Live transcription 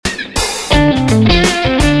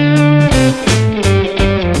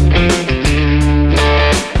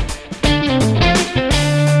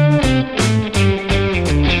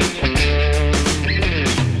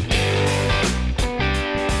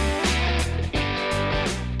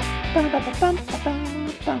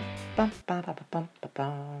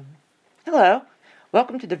Hello,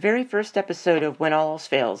 welcome to the very first episode of When All Else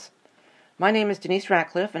Fails. My name is Denise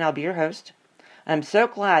Ratcliffe, and I'll be your host. I'm so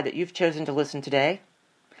glad that you've chosen to listen today.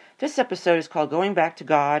 This episode is called Going Back to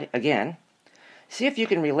God Again. See if you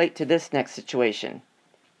can relate to this next situation.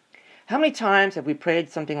 How many times have we prayed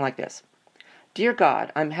something like this? Dear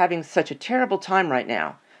God, I'm having such a terrible time right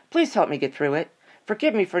now. Please help me get through it.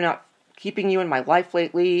 Forgive me for not keeping you in my life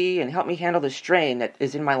lately, and help me handle the strain that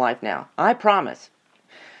is in my life now. I promise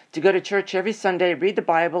to go to church every Sunday, read the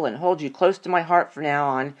Bible, and hold you close to my heart from now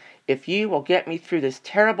on, if you will get me through this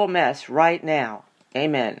terrible mess right now.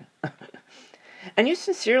 Amen. And you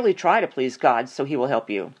sincerely try to please God so He will help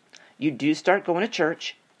you. You do start going to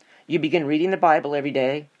church. You begin reading the Bible every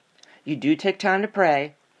day. You do take time to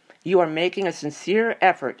pray. You are making a sincere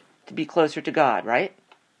effort to be closer to God, right?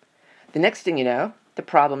 The next thing you know, the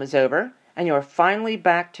problem is over, and you are finally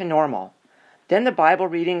back to normal. Then the Bible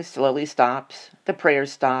reading slowly stops, the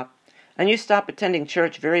prayers stop, and you stop attending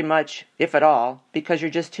church very much, if at all, because you're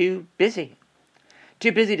just too busy.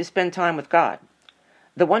 Too busy to spend time with God.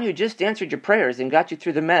 The one who just answered your prayers and got you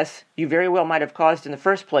through the mess you very well might have caused in the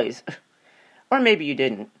first place. Or maybe you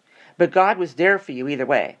didn't, but God was there for you either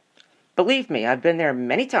way. Believe me, I've been there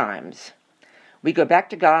many times. We go back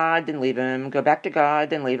to God, then leave Him, go back to God,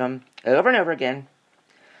 then leave Him, over and over again.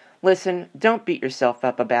 Listen, don't beat yourself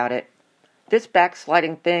up about it. This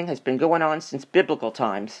backsliding thing has been going on since biblical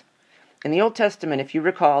times. In the Old Testament, if you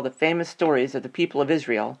recall the famous stories of the people of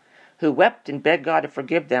Israel, who wept and begged God to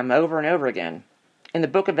forgive them over and over again. In the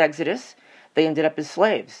book of Exodus, they ended up as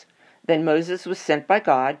slaves. Then Moses was sent by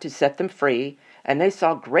God to set them free, and they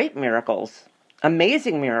saw great miracles,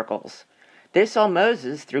 amazing miracles. They saw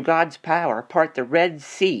Moses, through God's power, part the Red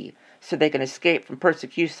Sea so they can escape from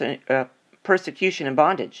persecution and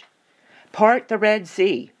bondage. Part the Red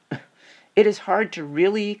Sea. It is hard to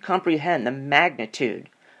really comprehend the magnitude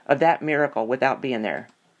of that miracle without being there.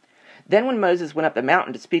 Then when Moses went up the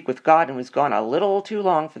mountain to speak with God and was gone a little too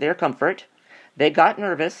long for their comfort, they got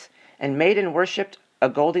nervous and made and worshipped a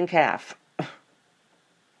golden calf.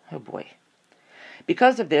 Oh boy.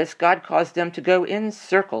 Because of this, God caused them to go in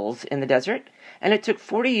circles in the desert, and it took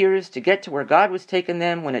 40 years to get to where God was taking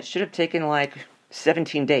them when it should have taken like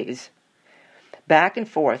 17 days. Back and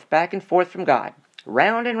forth from God.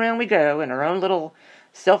 Round and round we go in our own little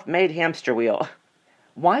self-made hamster wheel.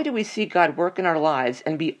 Why do we see God work in our lives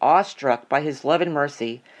and be awestruck by His love and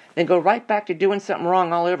mercy, then go right back to doing something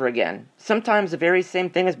wrong all over again? Sometimes the very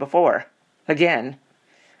same thing as before. Again.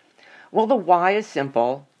 Well, the why is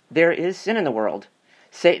simple. There is sin in the world.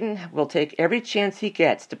 Satan will take every chance he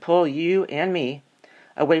gets to pull you and me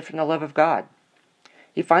away from the love of God.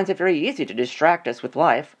 He finds it very easy to distract us with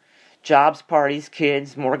life. Jobs, parties,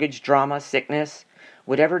 kids, mortgage, drama, sickness,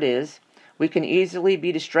 whatever it is, we can easily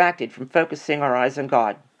be distracted from focusing our eyes on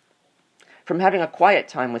God, from having a quiet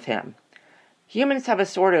time with Him. Humans have a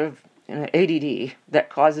sort of ADD that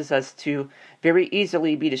causes us to very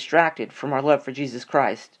easily be distracted from our love for Jesus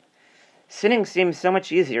Christ. Sinning seems so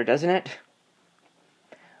much easier, doesn't it?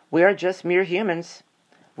 We are just mere humans.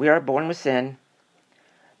 We are born with sin.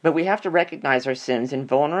 But we have to recognize our sins and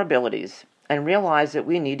vulnerabilities and realize that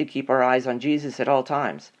we need to keep our eyes on Jesus at all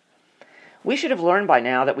times. We should have learned by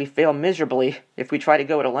now that we fail miserably if we try to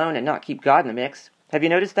go it alone and not keep God in the mix. Have you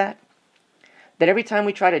noticed that? That every time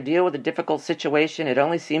we try to deal with a difficult situation, it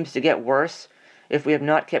only seems to get worse if we have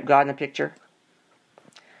not kept God in the picture?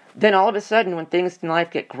 Then all of a sudden, when things in life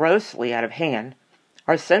get grossly out of hand,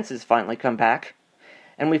 our senses finally come back,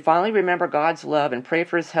 and we finally remember God's love and pray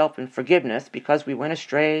for His help and forgiveness because we went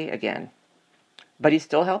astray again. But He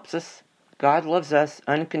still helps us. God loves us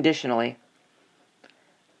unconditionally.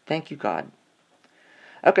 Thank you, God.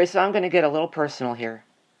 Okay, so I'm going to get a little personal here.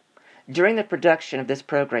 During the production of this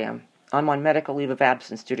program, I'm on medical leave of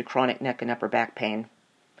absence due to chronic neck and upper back pain.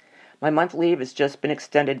 My month leave has just been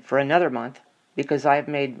extended for another month because I have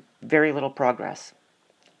made very little progress.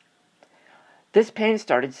 This pain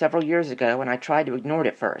started several years ago, and I tried to ignore it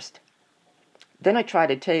at first. Then I tried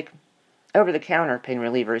to take over-the-counter pain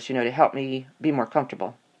relievers, to help me be more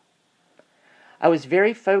comfortable. I was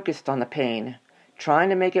very focused on the pain, trying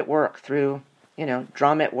to make it work through,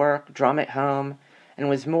 drama at work, drama at home, and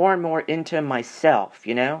was more and more into myself,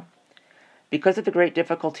 because of the great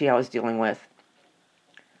difficulty I was dealing with.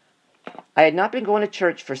 I had not been going to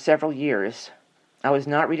church for several years. I was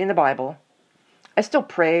not reading the Bible. I still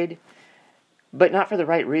prayed, but not for the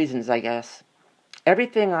right reasons, I guess.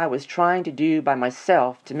 Everything I was trying to do by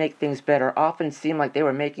myself to make things better often seemed like they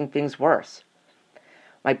were making things worse.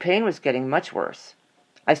 My pain was getting much worse.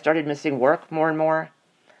 I started missing work more and more.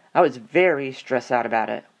 I was very stressed out about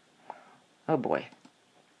it. Oh boy.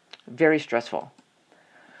 Very stressful.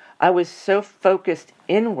 I was so focused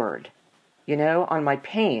inward, on my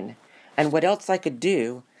pain and what else I could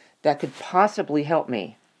do that could possibly help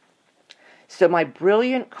me. So my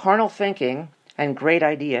brilliant carnal thinking and great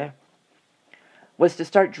idea was to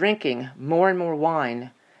start drinking more and more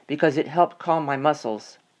wine because it helped calm my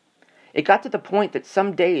muscles. It got to the point that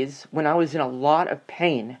some days when I was in a lot of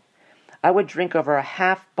pain, I would drink over a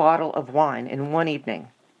half bottle of wine in one evening.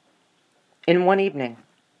 In one evening.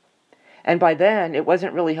 And by then, it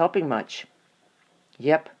wasn't really helping much.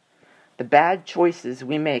 Yep, the bad choices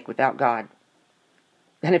we make without God.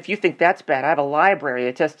 And if you think that's bad, I have a library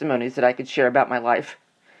of testimonies that I could share about my life.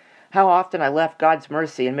 How often I left God's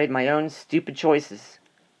mercy and made my own stupid choices.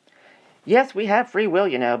 Yes, we have free will,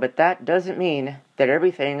 but that doesn't mean that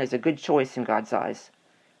everything is a good choice in God's eyes.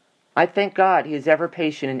 I thank God He is ever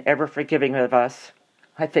patient and ever forgiving of us.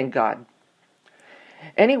 I thank God.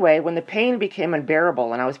 Anyway, when the pain became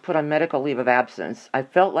unbearable and I was put on medical leave of absence, I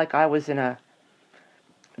felt like I was in a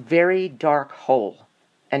very dark hole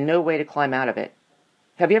and no way to climb out of it.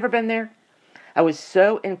 Have you ever been there? I was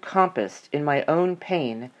so encompassed in my own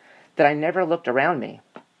pain that I never looked around me.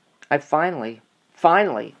 I finally,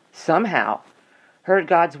 somehow, heard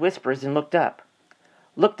God's whispers and looked up.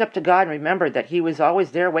 Looked up to God and remembered that He was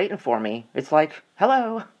always there waiting for me. It's like,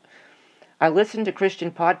 hello. I listened to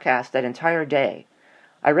Christian podcasts that entire day.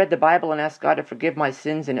 I read the Bible and asked God to forgive my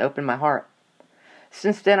sins and open my heart.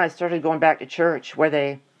 Since then, I started going back to church, where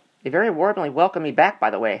they very warmly welcomed me back,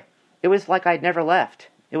 by the way. It was like I'd never left.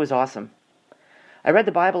 It was awesome. I read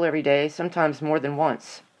the Bible every day, sometimes more than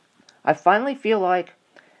once. I finally feel like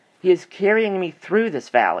He is carrying me through this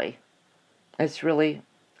valley. It's really,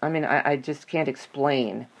 I just can't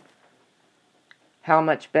explain how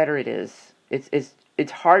much better it is.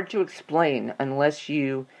 It's hard to explain unless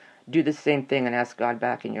you do the same thing and ask God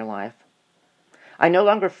back in your life. I no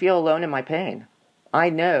longer feel alone in my pain. I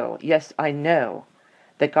know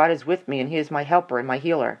that God is with me and He is my helper and my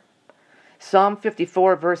healer. Psalm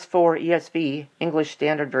 54 verse 4 ESV, English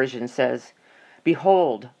Standard Version says,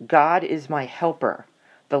 "Behold, God is my helper.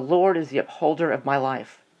 The Lord is the upholder of my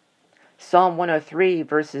life." Psalm 103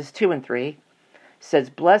 verses 2 and 3 says,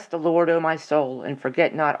 "Bless the Lord, O my soul, and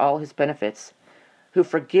forget not all His benefits, who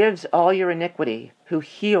forgives all your iniquity, who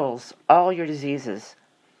heals all your diseases."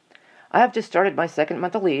 I have just started my second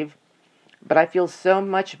month of leave, but I feel so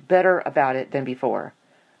much better about it than before.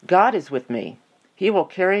 God is with me. He will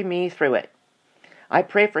carry me through it. I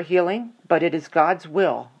pray for healing, but it is God's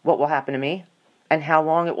will what will happen to me and how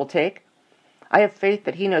long it will take. I have faith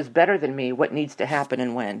that He knows better than me what needs to happen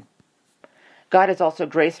and when. God has also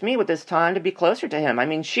graced me with this time to be closer to Him.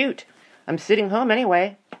 I'm sitting home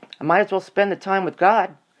anyway. I might as well spend the time with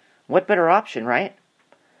God. What better option, right?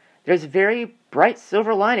 There's a very bright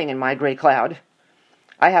silver lining in my gray cloud.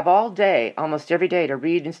 I have all day, almost every day, to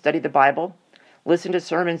read and study the Bible, listen to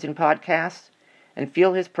sermons and podcasts, and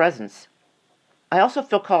feel His presence. I also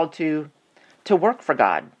feel called to work for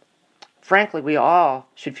God. Frankly, we all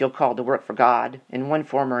should feel called to work for God in one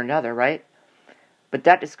form or another, right? But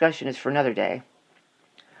that discussion is for another day.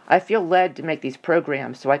 I feel led to make these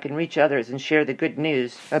programs so I can reach others and share the good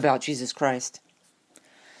news about Jesus Christ.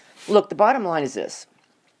 Look, the bottom line is this.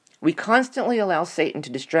 We constantly allow Satan to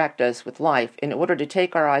distract us with life in order to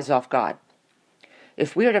take our eyes off God.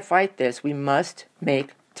 If we are to fight this, we must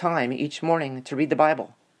make time each morning to read the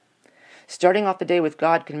Bible. Starting off the day with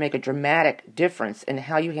God can make a dramatic difference in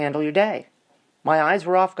how you handle your day. My eyes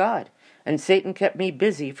were off God, and Satan kept me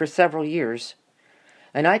busy for several years.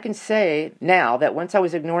 And I can say now that once I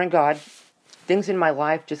was ignoring God, things in my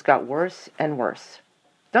life just got worse and worse.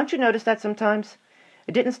 Don't you notice that sometimes?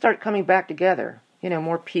 It didn't start coming back together.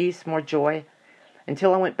 More peace, more joy,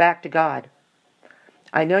 until I went back to God.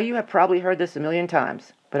 I know you have probably heard this a million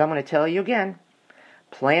times, but I'm going to tell you again.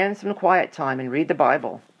 Plan some quiet time and read the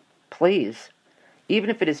Bible. Please. Even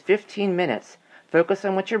if it is 15 minutes, focus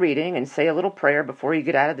on what you're reading and say a little prayer before you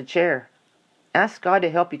get out of the chair. Ask God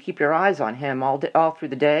to help you keep your eyes on Him all through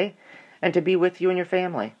the day and to be with you and your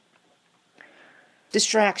family.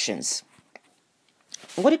 Distractions.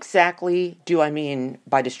 What exactly do I mean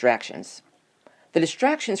by distractions? The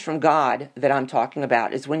distractions from God that I'm talking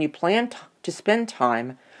about is when you plan to spend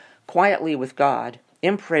time quietly with God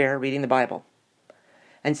in prayer reading the Bible,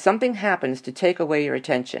 and something happens to take away your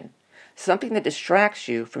attention, something that distracts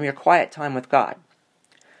you from your quiet time with God.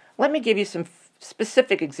 Let me give you some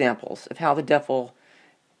specific examples of how the devil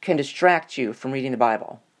can distract you from reading the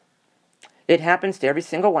Bible. It happens to every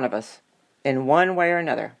single one of us, in one way or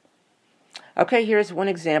another. Okay, here's one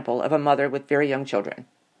example of a mother with very young children.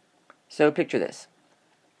 So picture this.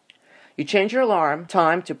 You change your alarm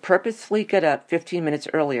time to purposely get up 15 minutes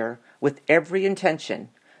earlier with every intention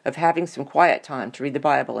of having some quiet time to read the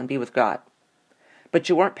Bible and be with God. But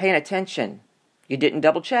you weren't paying attention. You didn't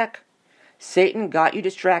double check. Satan got you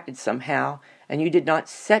distracted somehow, and you did not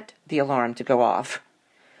set the alarm to go off.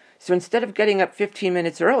 So instead of getting up 15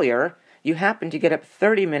 minutes earlier, you happened to get up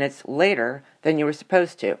 30 minutes later than you were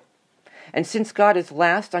supposed to. And since God is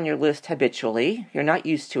last on your list habitually, you're not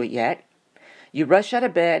used to it yet, you rush out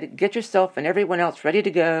of bed, get yourself and everyone else ready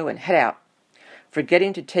to go, and head out,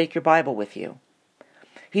 forgetting to take your Bible with you.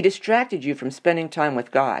 He distracted you from spending time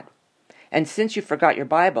with God. And since you forgot your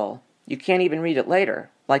Bible, you can't even read it later,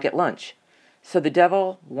 like at lunch. So the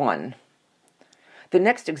devil won. The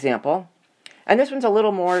next example, and this one's a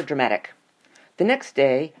little more dramatic. The next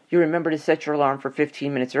day, you remember to set your alarm for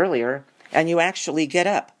 15 minutes earlier, and you actually get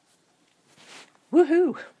up.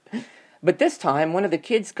 Woohoo! But this time, one of the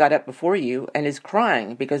kids got up before you and is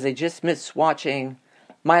crying because they just missed watching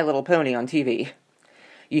My Little Pony on TV.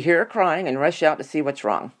 You hear her crying and rush out to see what's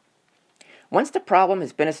wrong. Once the problem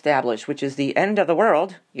has been established, which is the end of the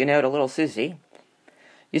world, to little Susie,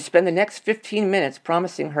 you spend the next 15 minutes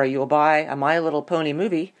promising her you'll buy a My Little Pony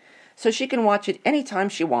movie so she can watch it anytime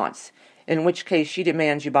she wants, in which case she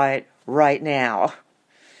demands you buy it right now.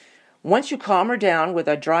 Once you calm her down with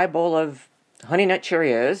a dry bowl of Honey Nut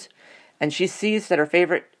Cheerios, and she sees that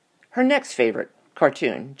her next favorite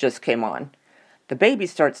cartoon just came on, the baby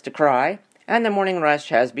starts to cry, and the morning rush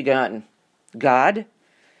has begun. God?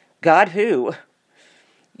 God who?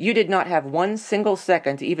 You did not have one single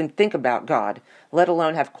second to even think about God, let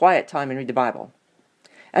alone have quiet time and read the Bible.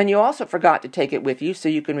 And you also forgot to take it with you so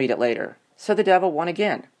you can read it later. So the devil won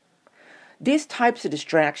again. These types of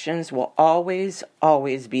distractions will always,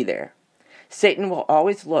 always be there. Satan will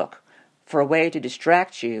always look for a way to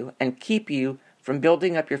distract you and keep you from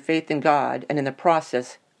building up your faith in God, and in the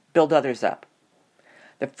process, build others up.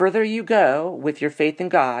 The further you go with your faith in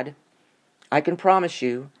God, I can promise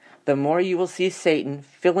you, the more you will see Satan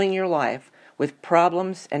filling your life with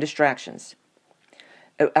problems and distractions.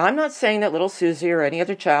 I'm not saying that little Susie or any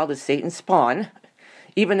other child is Satan's spawn,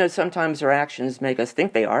 even though sometimes their actions make us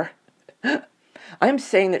think they are. I'm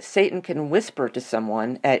saying that Satan can whisper to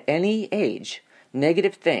someone at any age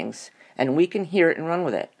negative things, and we can hear it and run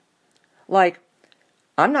with it. Like,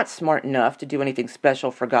 I'm not smart enough to do anything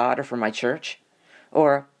special for God or for my church.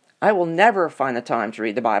 Or, I will never find the time to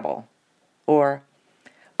read the Bible. Or,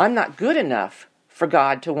 I'm not good enough for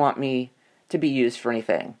God to want me to be used for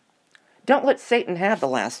anything. Don't let Satan have the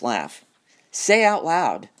last laugh. Say out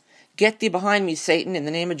loud, "Get thee behind me, Satan, in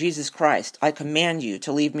the name of Jesus Christ. I command you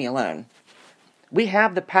to leave me alone." We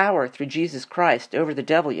have the power through Jesus Christ over the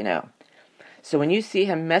devil, So when you see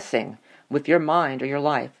him messing with your mind or your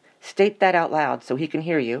life, state that out loud so he can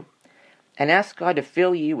hear you, and ask God to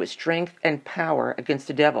fill you with strength and power against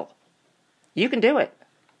the devil. You can do it.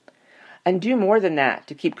 And do more than that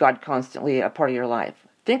to keep God constantly a part of your life.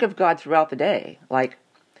 Think of God throughout the day, like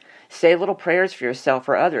say little prayers for yourself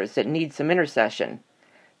or others that need some intercession.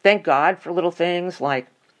 Thank God for little things like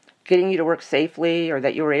getting you to work safely, or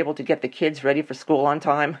that you were able to get the kids ready for school on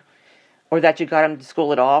time, or that you got them to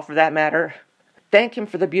school at all for that matter. Thank him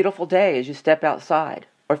for the beautiful day as you step outside,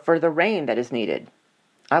 or for the rain that is needed.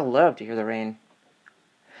 I love to hear the rain.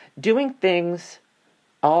 Doing things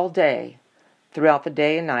all day, throughout the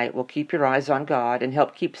day and night, will keep your eyes on God and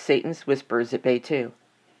help keep Satan's whispers at bay too.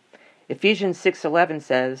 Ephesians 6:11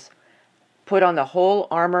 says, "Put on the whole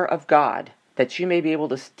armor of God, that you may be able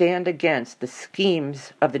to stand against the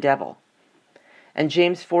schemes of the devil." And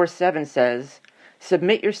James 4:7 says,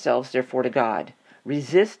 "Submit yourselves therefore to God.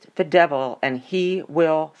 Resist the devil, and he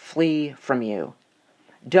will flee from you."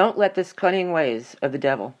 Don't let this cunning ways of the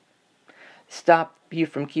devil stop you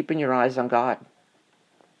from keeping your eyes on God.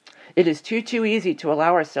 It is too easy to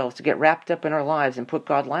allow ourselves to get wrapped up in our lives and put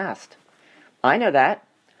God last. I know that.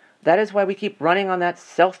 That is why we keep running on that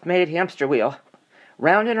self-made hamster wheel,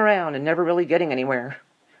 round and around and never really getting anywhere.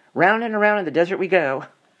 Round and around in the desert we go.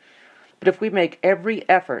 But if we make every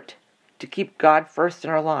effort to keep God first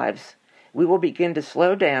in our lives, we will begin to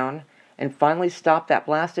slow down and finally stop that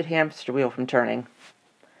blasted hamster wheel from turning.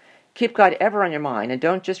 Keep God ever on your mind, and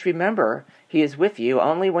don't just remember He is with you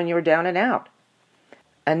only when you are down and out.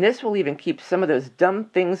 And this will even keep some of those dumb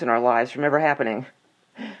things in our lives from ever happening.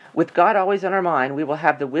 With God always on our mind, we will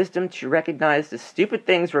have the wisdom to recognize the stupid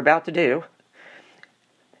things we're about to do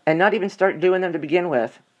and not even start doing them to begin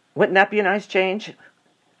with. Wouldn't that be a nice change?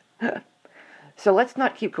 So let's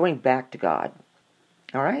not keep going back to God.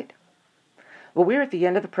 All right? Well, we're at the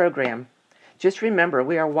end of the program. Just remember,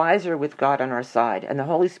 we are wiser with God on our side, and the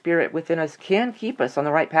Holy Spirit within us can keep us on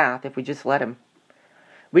the right path if we just let Him.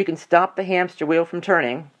 We can stop the hamster wheel from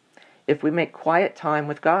turning if we make quiet time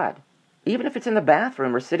with God, even if it's in the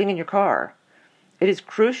bathroom or sitting in your car. It is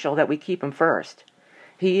crucial that we keep Him first.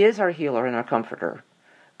 He is our healer and our comforter.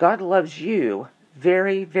 God loves you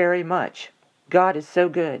very, very much. God is so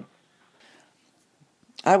good.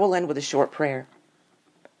 I will end with a short prayer.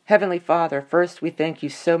 Heavenly Father, first we thank you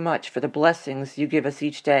so much for the blessings you give us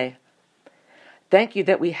each day. Thank you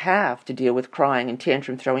that we have to deal with crying and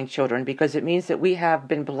tantrum-throwing children because it means that we have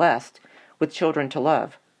been blessed with children to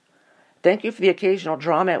love. Thank you for the occasional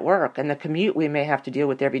drama at work and the commute we may have to deal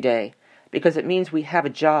with every day because it means we have a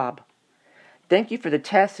job. Thank you for the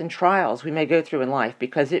tests and trials we may go through in life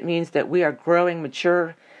because it means that we are growing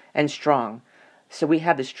mature and strong, so we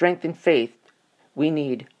have the strength and faith we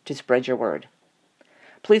need to spread your word.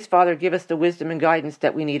 Please, Father, give us the wisdom and guidance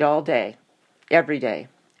that we need all day, every day.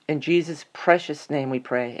 In Jesus' precious name we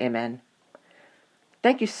pray, amen.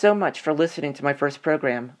 Thank you so much for listening to my first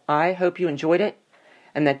program. I hope you enjoyed it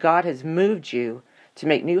and that God has moved you to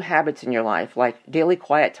make new habits in your life, like daily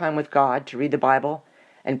quiet time with God, to read the Bible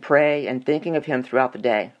and pray and thinking of Him throughout the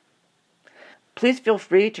day. Please feel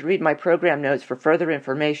free to read my program notes for further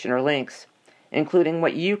information or links, including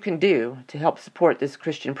what you can do to help support this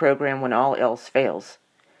Christian program when all else fails.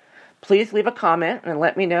 Please leave a comment and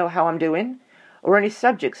let me know how I'm doing, or any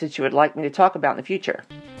subjects that you would like me to talk about in the future.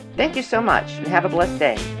 Thank you so much, and have a blessed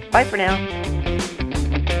day. Bye for now.